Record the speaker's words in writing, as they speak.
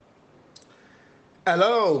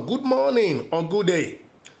Hello, good morning or good day.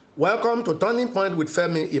 Welcome to Turning Point with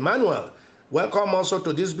Femi Emmanuel. Welcome also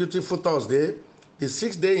to this beautiful Thursday, the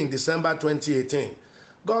sixth day in December 2018.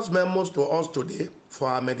 God's memos to us today for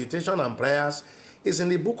our meditation and prayers is in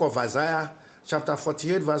the book of Isaiah, chapter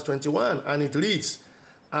 48, verse 21, and it reads,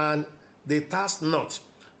 "And they thirst not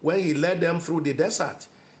when he led them through the desert.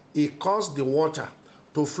 He caused the water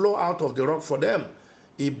to flow out of the rock for them.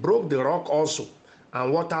 He broke the rock also,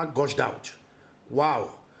 and water gushed out."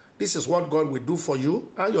 Wow, this is what God will do for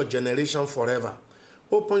you and your generation forever.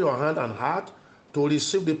 Open your hand and heart to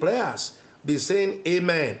receive the prayers. Be saying,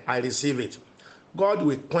 Amen, I receive it. God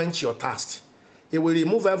will quench your thirst. He will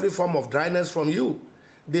remove every form of dryness from you.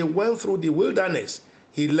 They went through the wilderness.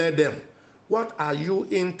 He led them. What are you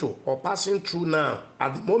into or passing through now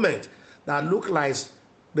at the moment that look like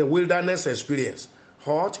the wilderness experience?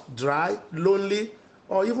 Hot, dry, lonely,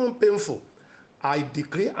 or even painful? I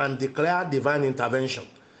decree and declare divine intervention.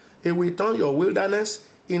 He will turn your wilderness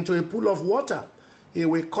into a pool of water. He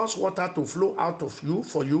will cause water to flow out of you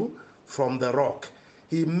for you from the rock.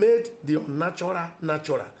 He made the unnatural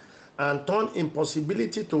natural and turned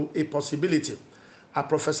impossibility to a possibility. I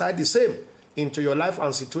prophesy the same into your life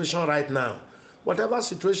and situation right now. Whatever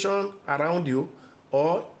situation around you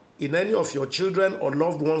or in any of your children or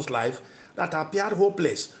loved ones' life that appeared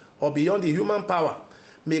hopeless or beyond the human power,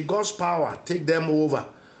 may God's power take them over.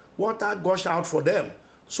 Water gush out for them.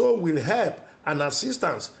 So will help and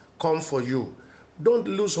assistance come for you. Don't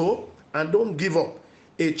lose hope and don't give up.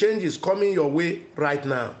 A change is coming your way right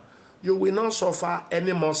now. You will not suffer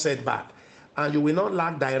any more setback and you will not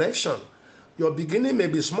lack direction. Your beginning may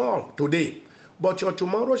be small today, but your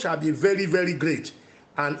tomorrow shall be very, very great.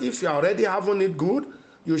 And if you are already having it good,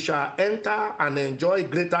 you shall enter and enjoy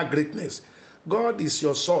greater greatness. God is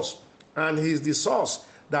your source, and He is the source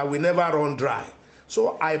that will never run dry.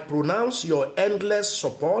 So I pronounce your endless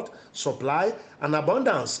support, supply, and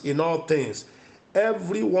abundance in all things.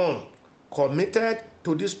 Everyone committed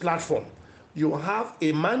to this platform, you have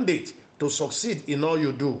a mandate to succeed in all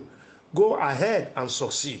you do. Go ahead and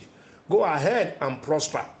succeed. Go ahead and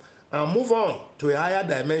prosper and move on to a higher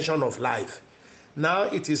dimension of life. Now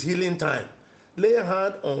it is healing time. Lay a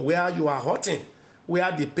hand on where you are hurting, where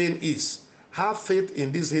the pain is. Have faith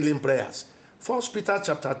in these healing prayers. 1 Peter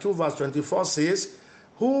chapter 2 verse 24 says,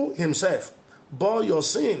 "Who himself bore your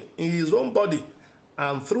sin in his own body,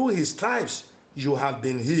 and through his stripes you have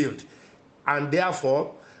been healed. And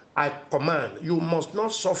therefore I command, you must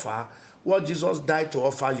not suffer what Jesus died to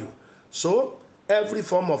offer you." So every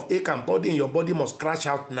form of ache and body in your body must crash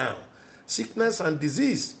out now. Sickness and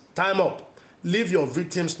disease, time up. Leave your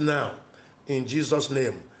victims now in Jesus'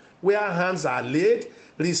 name. Where hands are laid,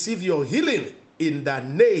 receive your healing in the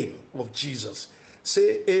name of Jesus.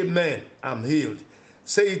 Say, Amen, I'm healed.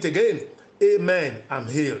 Say it again, Amen, I'm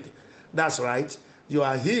healed. That's right, you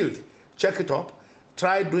are healed. Check it up.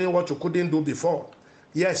 Try doing what you couldn't do before.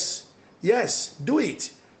 Yes, do it.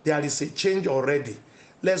 There is a change already.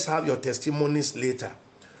 Let's have your testimonies later.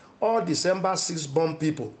 All December 6 born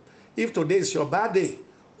people, if today is your birthday,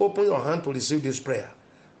 open your hand to receive this prayer.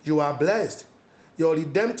 You are blessed. Your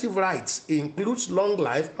redemptive rights includes long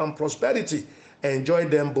life and prosperity. Enjoy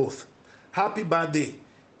them both. Happy birthday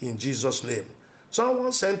in Jesus' name.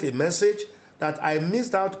 Someone sent a message that I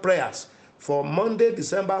missed out prayers for Monday,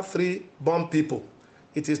 December 3 born people.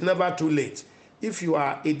 It is never too late. If you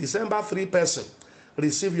are a December 3 person,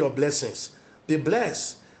 receive your blessings. Be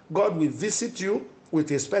blessed. God will visit you with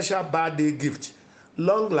a special birthday gift.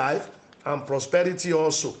 Long life and prosperity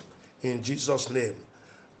also in Jesus' name.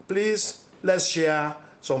 Please, let's share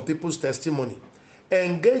some people's testimony.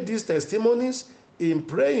 Engage these testimonies in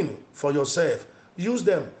praying for yourself. Use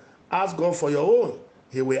them. Ask God for your own.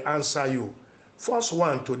 He will answer you. First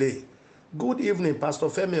one today. Good evening, Pastor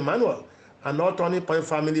Femi Emmanuel and all Turning Point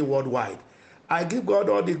family worldwide. I give God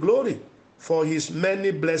all the glory for his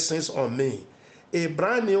many blessings on me. A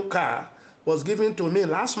brand new car was given to me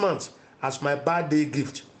last month as my birthday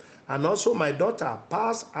gift. And also my daughter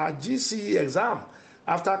passed her GCE exam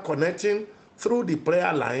after connecting through the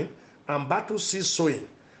prayer line and battle cease sowing.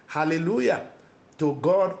 Hallelujah to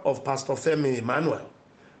God of Pastor Femi Emmanuel.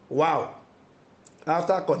 Wow.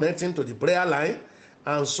 After connecting to the prayer line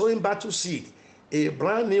and sowing battle seed, a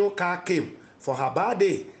brand new car came for her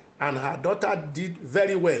birthday and her daughter did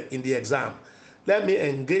very well in the exam. Let me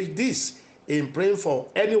engage this in praying for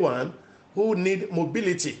anyone who need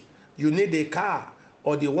mobility. You need a car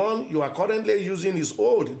or the one you are currently using is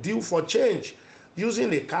old, due for change.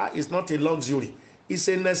 Using a car is not a luxury. It's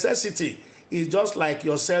a necessity. It's just like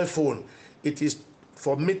your cell phone. It is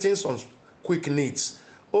for meeting some quick needs.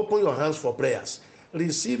 Open your hands for prayers.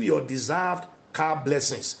 Receive your deserved car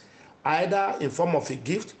blessings, either in form of a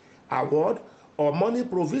gift, award, or money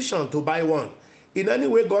provision to buy one. In any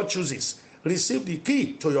way God chooses, receive the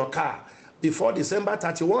key to your car before December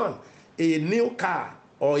 31. A new car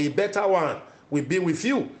or a better one will be with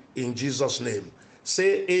you in Jesus' name.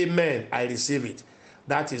 Say amen. I receive it.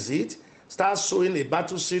 That is it. Start sowing a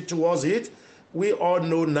battle seed towards it. We all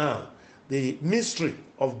know now the mystery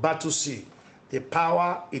of battle seed, the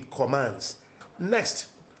power it commands. Next,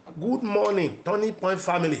 good morning, Turning Point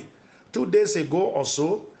family. 2 days ago or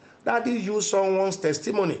so, Daddy used someone's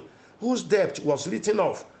testimony whose debt was written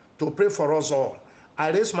off to pray for us all.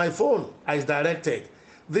 I raised my phone as directed.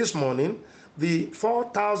 This morning, the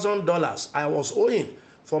 $4,000 I was owing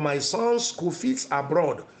for my son's school fees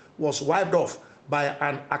abroad was wiped off by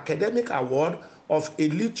an academic award of a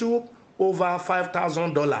little over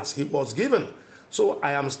 $5,000 he was given. So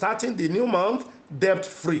I am starting the new month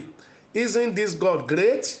debt-free. Isn't this God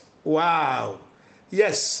great? Wow.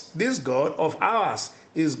 Yes, this God of ours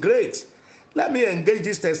is great. Let me engage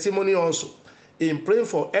this testimony also in praying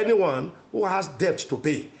for anyone who has debt to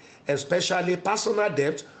pay, especially personal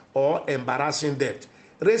debt or embarrassing debt.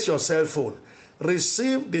 Raise your cell phone.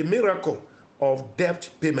 Receive the miracle of debt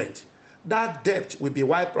payment. That debt will be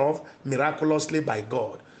wiped off miraculously by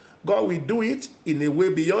God. God will do it in a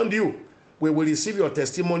way beyond you. We will receive your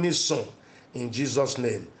testimony soon. In Jesus'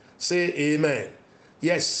 name. Say amen.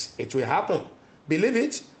 Yes, it will happen. Believe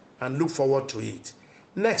it and look forward to it.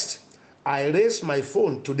 Next, I raised my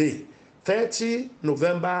phone today, 30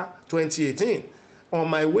 November 2018. On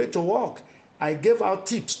my way to work, I gave out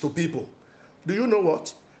tips to people. Do you know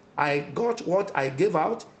what? I got what I gave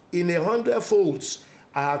out in 100 folds.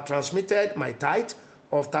 I have transmitted my tithe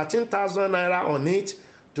of 13,000 naira on it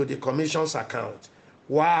to the commission's account.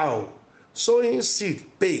 Wow! Sowing seed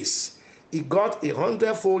pays. It got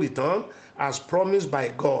 100-fold return as promised by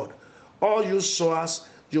God. All you sowers,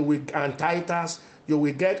 and tithers, you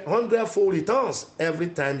will get 100-fold returns every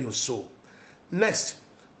time you sow. Next,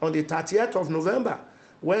 on the 30th of November,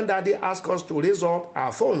 when Daddy asked us to raise up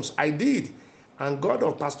our phones, I did. And God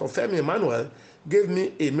of Pastor Femi Emmanuel gave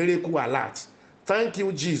me a miracle alert. Thank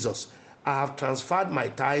you, Jesus. I have transferred my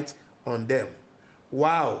tithe on them.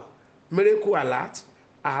 Wow. Miracle alert.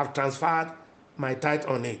 I have transferred my tithe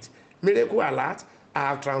on it. Miracle alert. I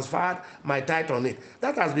have transferred my tithe on it.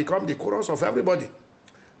 That has become the chorus of everybody.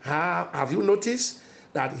 Have you noticed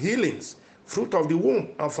that healings, fruit of the womb,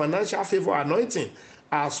 and financial favor anointing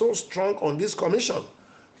are so strong on this commission?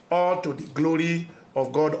 All to the glory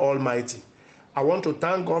of God Almighty. I want to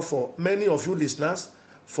thank God for many of you listeners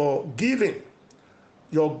for giving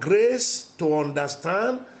your grace to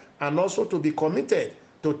understand and also to be committed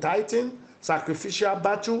to tithing, sacrificial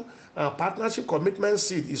battle, and partnership commitment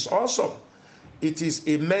seed is awesome. It is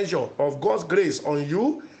a measure of God's grace on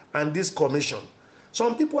you and this commission.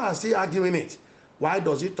 Some people are still arguing it. Why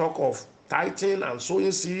does he talk of tithing and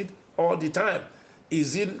sowing seed all the time?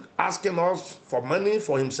 Is he asking us for money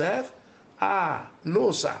for himself?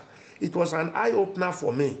 No, sir. It was an eye-opener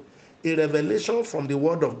for me, a revelation from the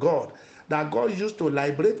Word of God that God used to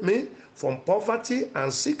liberate me from poverty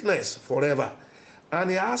and sickness forever. And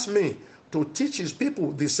he asked me to teach his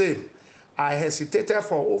people the same. I hesitated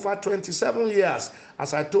for over 27 years,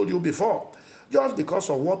 as I told you before, just because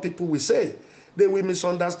of what people will say. They will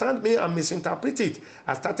misunderstand me and misinterpret it.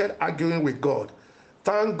 I started arguing with God.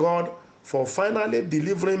 Thank God for finally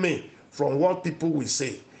delivering me from what people will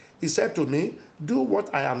say. He said to me, do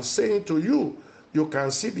what I am saying to you. You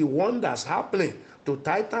can see the wonders happening to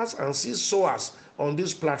tithers and seed sowers on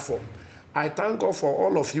this platform. I thank God for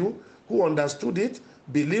all of you who understood it,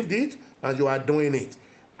 believed it, and you are doing it.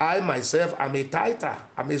 I myself am a tither,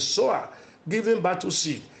 I'm a sower, giving battle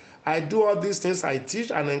seed. I do all these things I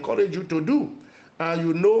teach and encourage you to do. And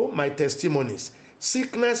you know my testimonies.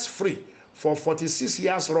 Sickness free for 46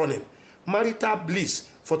 years running. Marital bliss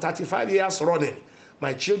for 35 years running.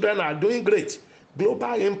 My children are doing great.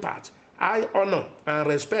 Global impact, high honor and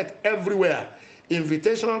respect everywhere.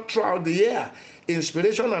 Invitation throughout the year.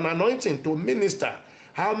 Inspiration and anointing to minister.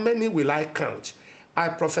 How many will I count? I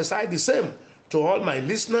prophesy the same to all my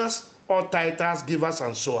listeners, all tithers, givers,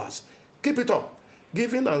 and sowers. Keep it up.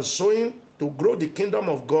 Giving and sowing to grow the kingdom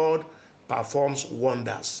of God performs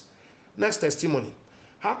wonders. Next testimony.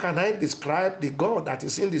 How can I describe the God that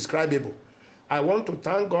is indescribable? I want to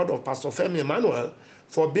thank God of Pastor Femi Emmanuel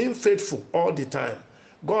for being faithful all the time.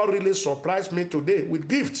 God really surprised me today with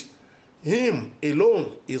gift. Him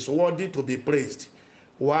alone is worthy to be praised.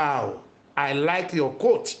 Wow, I like your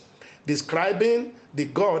quote describing the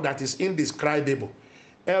God that is indescribable.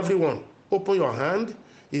 Everyone, open your hand.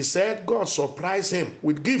 He said God surprised him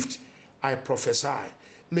with gift. I prophesy.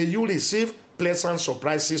 May you receive pleasant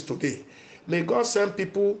surprises today. May God send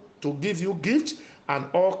people to give you gifts and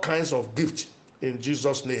all kinds of gifts in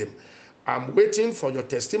Jesus' name. I'm waiting for your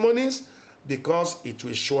testimonies because it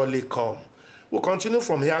will surely come. We'll continue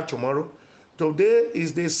from here tomorrow. Today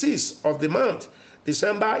is the 6th of the month.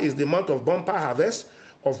 December is the month of bumper harvest,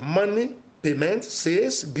 of money, payment,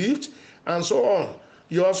 sales, gifts, and so on.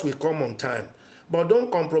 Yours will come on time. But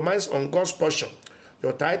don't compromise on God's portion.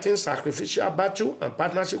 Your tithing, sacrificial battle, and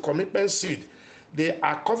partnership commitment seed, they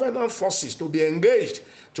are covenant forces to be engaged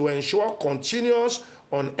to ensure continuous,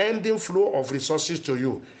 unending flow of resources to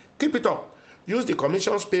you. Keep it up. Use the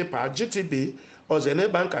Commission's PayPal, GTB, or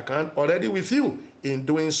Zenith Bank account already with you in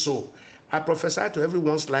doing so. I prophesy to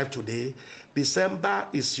everyone's life today, December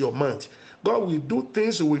is your month. God will do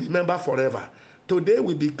things you will remember forever. Today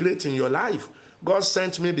will be great in your life. God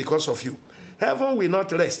sent me because of you. Heaven will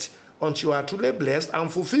not rest until you are truly blessed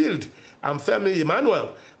and fulfilled. I'm Femi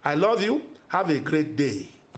Emmanuel. I love you. Have a great day.